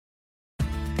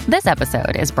This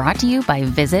episode is brought to you by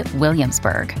Visit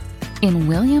Williamsburg. In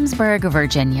Williamsburg,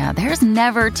 Virginia, there's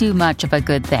never too much of a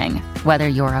good thing. Whether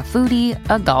you're a foodie,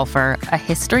 a golfer, a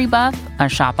history buff, a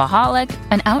shopaholic,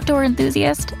 an outdoor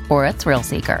enthusiast, or a thrill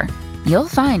seeker, you'll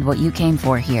find what you came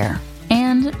for here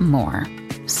and more.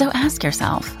 So ask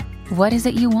yourself, what is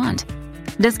it you want?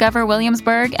 Discover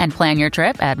Williamsburg and plan your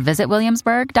trip at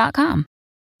visitwilliamsburg.com.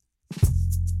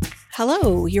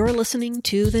 Hello, you're listening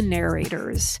to The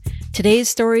Narrators. Today's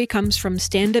story comes from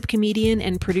stand-up comedian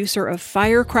and producer of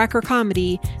firecracker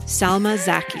comedy, Salma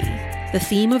Zaky. The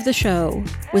theme of the show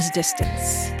was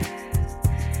distance.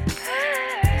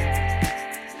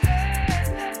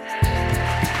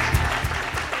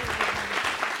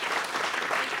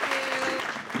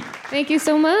 Thank you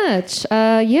so much.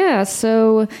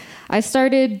 So I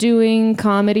started doing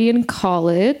comedy in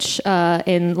college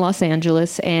in Los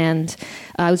Angeles, and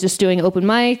I was just doing open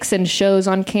mics and shows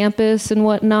on campus and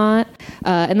whatnot.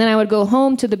 And then I would go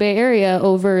home to the Bay Area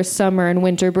over summer and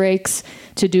winter breaks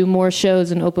to do more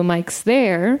shows and open mics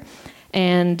there.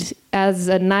 And as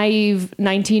a naive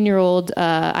 19-year-old,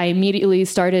 I immediately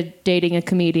started dating a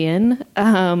comedian,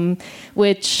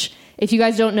 which... If you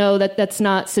guys don't know, that's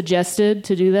not suggested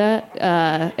to do that.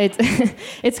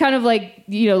 It's kind of like,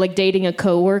 like dating a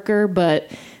coworker, but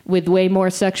with way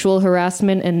more sexual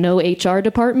harassment and no HR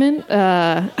department.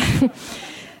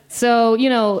 So,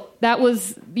 that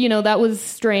was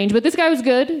strange. But this guy was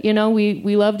good.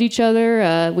 We loved each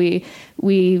other. We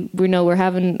know we're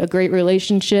having a great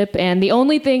relationship. And the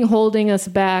only thing holding us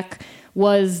back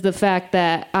was the fact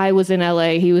that I was in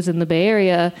LA, he was in the Bay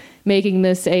Area, making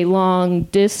this a long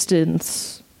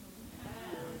distance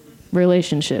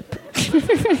relationship.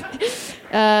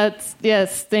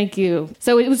 Yes, thank you.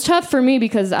 So it was tough for me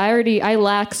because I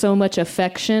lack so much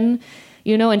affection,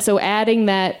 and so adding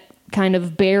that kind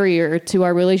of barrier to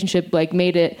our relationship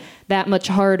made it that much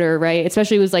harder, right?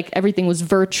 Especially it was everything was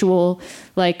virtual,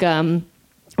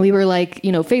 we were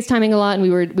FaceTiming a lot, and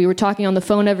we were talking on the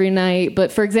phone every night.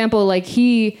 But for example,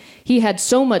 he had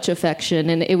so much affection,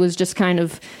 and it was just kind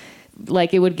of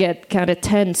it would get kind of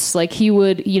tense. He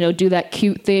would, do that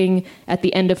cute thing at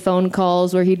the end of phone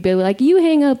calls where he'd be like, "You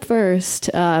hang up first,"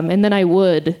 and then I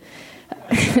would.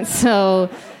 So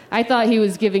I thought he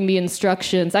was giving me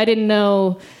instructions. I didn't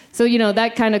know. So,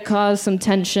 that kind of caused some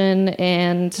tension,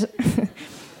 and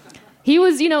he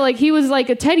was, he was like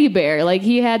a teddy bear.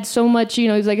 He had so much, he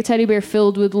was like a teddy bear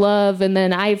filled with love. And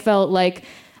then I felt like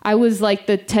I was like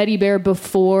the teddy bear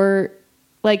before,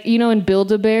 in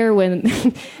Build-A-Bear, when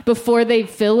before they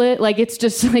fill it, it's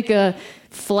just a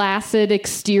flaccid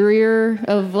exterior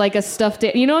of a stuffed,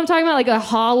 you know what I'm talking about? A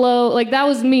hollow, that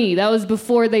was me. That was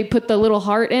before they put the little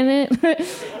heart in it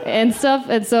and stuff.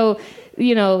 And so,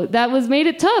 that made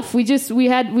it tough.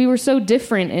 We were so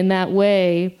different in that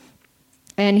way.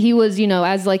 And he was,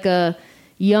 as a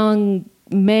young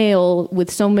male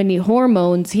with so many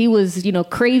hormones, he was,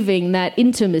 craving that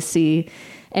intimacy.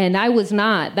 And I was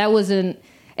not. That wasn't.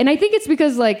 And I think it's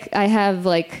because, I have,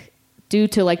 due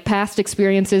to, past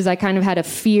experiences, I kind of had a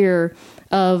fear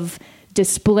of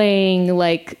displaying,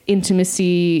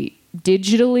 intimacy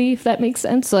digitally, if that makes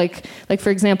sense.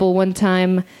 For example, one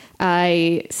time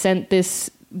I sent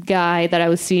this guy that I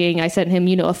was seeing, I sent him,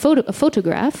 a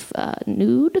photograph,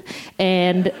 nude,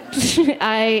 and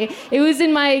it was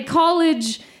in my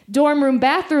college dorm room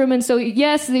bathroom, and so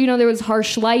yes, there was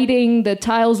harsh lighting, the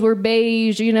tiles were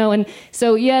beige, and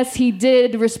so yes, he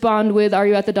did respond with, "Are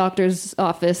you at the doctor's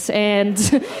office?" And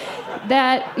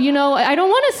that, I don't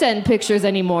want to send pictures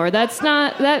anymore.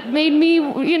 That made me,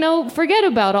 forget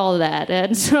about all of that,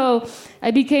 and so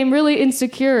I became really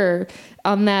insecure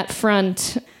on that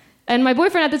front. And my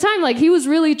boyfriend at the time, he was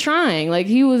really trying.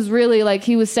 He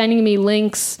was sending me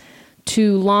links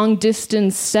to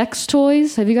long-distance sex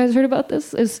toys. Have you guys heard about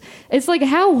this? It's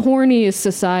how horny is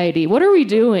society? What are we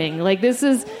doing?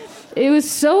 It was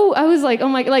so, I was like, oh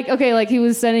my, okay, he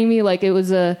was sending me, it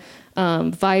was a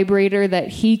vibrator that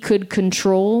he could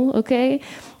control, okay?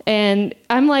 And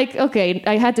I'm like, okay,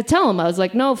 I had to tell him. I was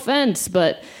like, no offense,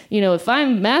 but, if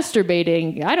I'm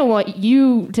masturbating, I don't want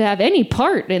you to have any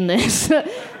part in this.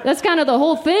 That's kind of the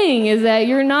whole thing, is that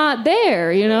you're not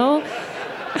there,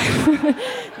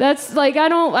 That's I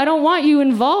don't want you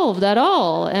involved at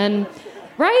all. And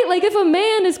right, if a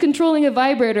man is controlling a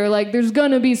vibrator, there's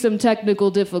gonna be some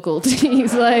technical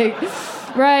difficulties.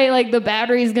 Right, the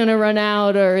battery's gonna run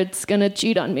out, or it's gonna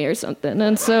cheat on me or something.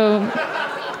 And so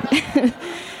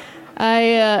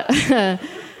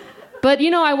but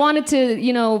I wanted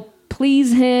to,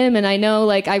 please him, and I know,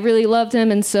 I really loved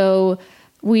him, and so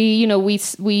we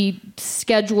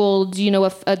scheduled, a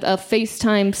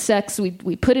FaceTime sex.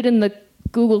 We put it in the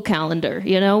Google Calendar,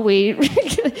 we,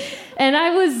 and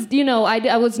I was,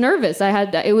 I was nervous.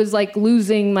 It was like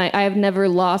losing I have never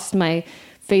lost my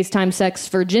FaceTime sex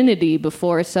virginity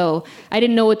before. So I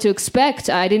didn't know what to expect.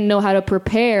 I didn't know how to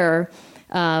prepare.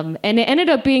 And it ended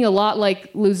up being a lot like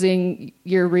losing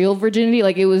your real virginity.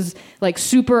 Like it was like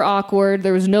super awkward.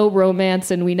 There was no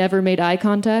romance and we never made eye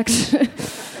contact.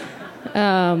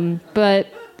 But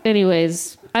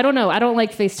anyways, I don't know. I don't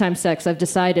like FaceTime sex. I've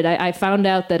decided. I found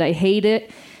out that I hate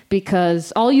it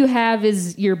because all you have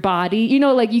is your body.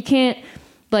 Like you can't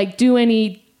like do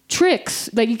any tricks.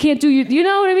 Like you can't do, you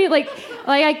know what I mean? Like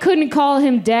I couldn't call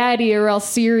him daddy or else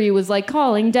Siri was like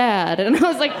calling dad. And I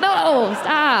was like, no,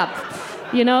 stop.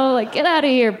 Like get out of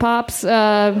here, Pops.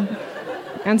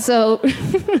 And so,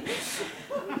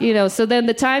 so then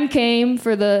the time came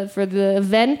for the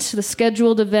event, the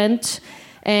scheduled event.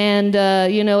 And,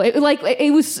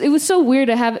 it was so weird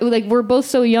to have, like, we're both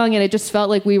so young and it just felt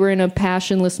like we were in a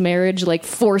passionless marriage, like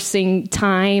forcing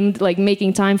time, like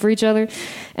making time for each other.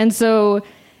 And so,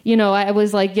 I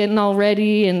was like getting all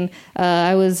ready and,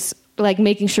 I was like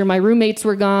making sure my roommates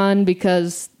were gone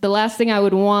because the last thing I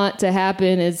would want to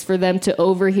happen is for them to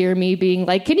overhear me being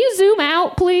like, can you zoom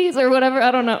out, please? Or whatever. I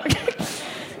don't know.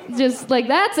 Just like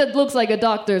it looks like a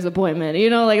doctor's appointment,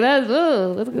 like that's,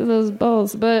 oh, look at those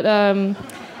balls. But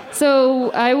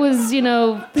so I was,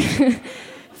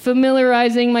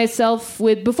 familiarizing myself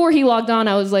with, before he logged on,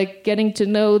 I was like getting to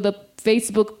know the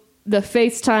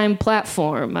FaceTime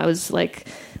platform. I was like,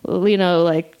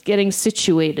 like getting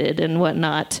situated and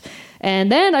whatnot.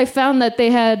 And then I found that they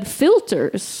had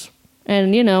filters.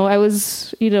 And, I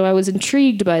was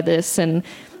intrigued by this. And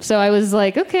so I was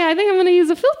like, okay, I think I'm going to use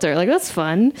a filter. Like, that's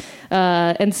fun.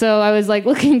 And so I was like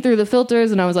looking through the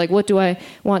filters and I was like, what do I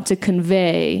want to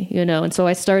convey? And so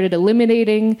I started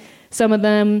eliminating some of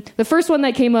them. The first one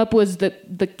that came up was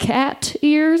the cat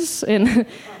ears. And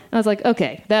I was like,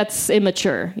 okay, that's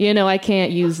immature. I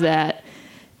can't use that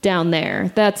down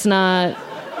there. That's not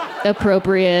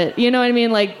appropriate. You know what I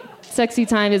mean? Like, sexy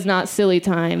time is not silly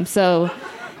time. So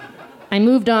I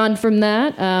moved on from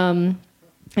that.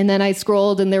 And then I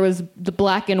scrolled and there was the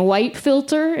black and white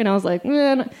filter. And I was like,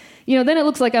 then it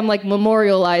looks like I'm like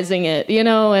memorializing it,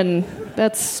 and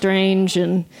that's strange.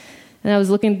 And I was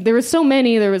looking, there was so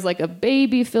many. There was like a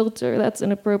baby filter. That's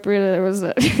inappropriate.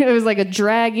 There was like a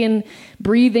dragon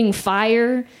breathing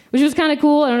fire, which was kind of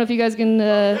cool. I don't know if you guys can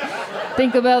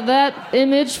think about that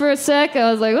image for a sec. I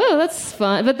was like, oh, that's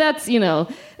fun. But that's,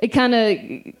 it kind of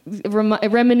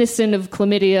reminiscent of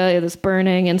chlamydia, this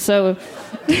burning. And so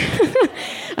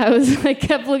I was like,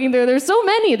 kept looking there. There's so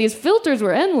many. These filters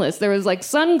were endless. There was like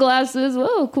sunglasses.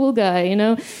 Whoa, cool guy,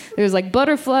 There was like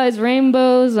butterflies,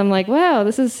 rainbows. I'm like, wow,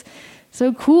 this is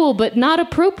so cool, but not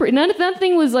appropriate.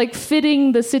 Nothing was like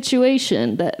fitting the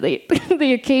situation,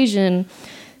 the occasion.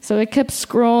 So I kept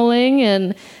scrolling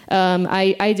and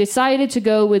I decided to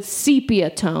go with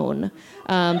sepia tone.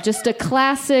 Just a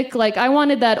classic, like I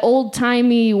wanted that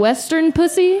old-timey Western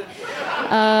pussy.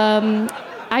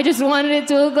 I just wanted it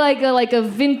to look like a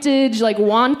vintage, like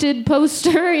wanted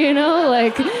poster,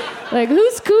 like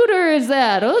whose scooter is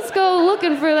that? Let's go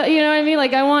looking for that. You know what I mean?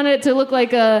 Like I wanted it to look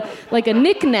like a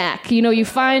knick-knack. You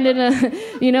find in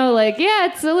a, like yeah,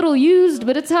 it's a little used,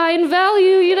 but it's high in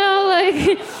value.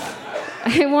 Like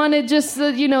I wanted just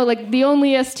like the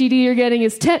only STD you're getting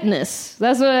is tetanus.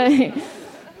 That's what I.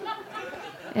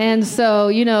 And so,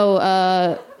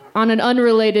 on an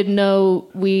unrelated note,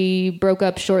 we broke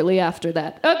up shortly after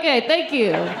that. Okay, thank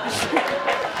you.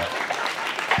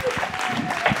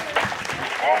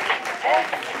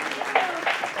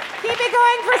 Keep it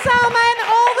going for Salma and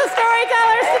all the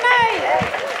storytellers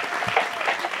tonight.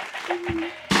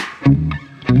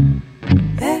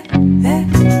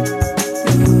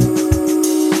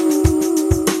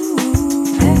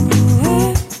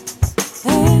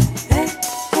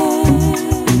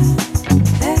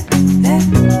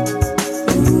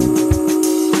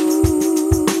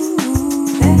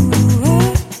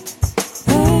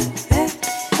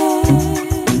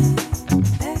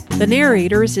 The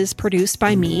Narrators is produced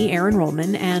by me, Erin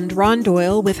Rollman, and Ron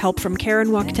Doyle with help from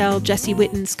Karen Wachtel, Jesse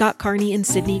Witten, Scott Carney, and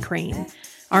Sydney Crane.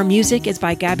 Our music is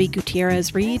by Gabby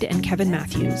Gutierrez-Reed and Kevin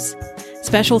Matthews.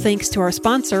 Special thanks to our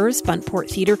sponsors, Buntport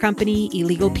Theater Company,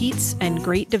 Illegal Pete's, and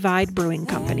Great Divide Brewing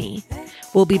Company.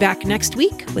 We'll be back next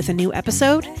week with a new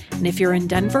episode, and if you're in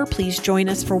Denver, please join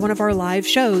us for one of our live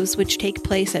shows, which take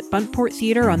place at Buntport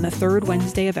Theater on the third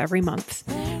Wednesday of every month.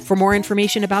 For more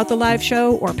information about the live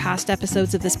show or past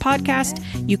episodes of this podcast,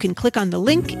 you can click on the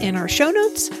link in our show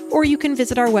notes, or you can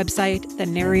visit our website,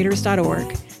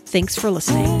 thenarrators.org. Thanks for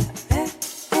listening.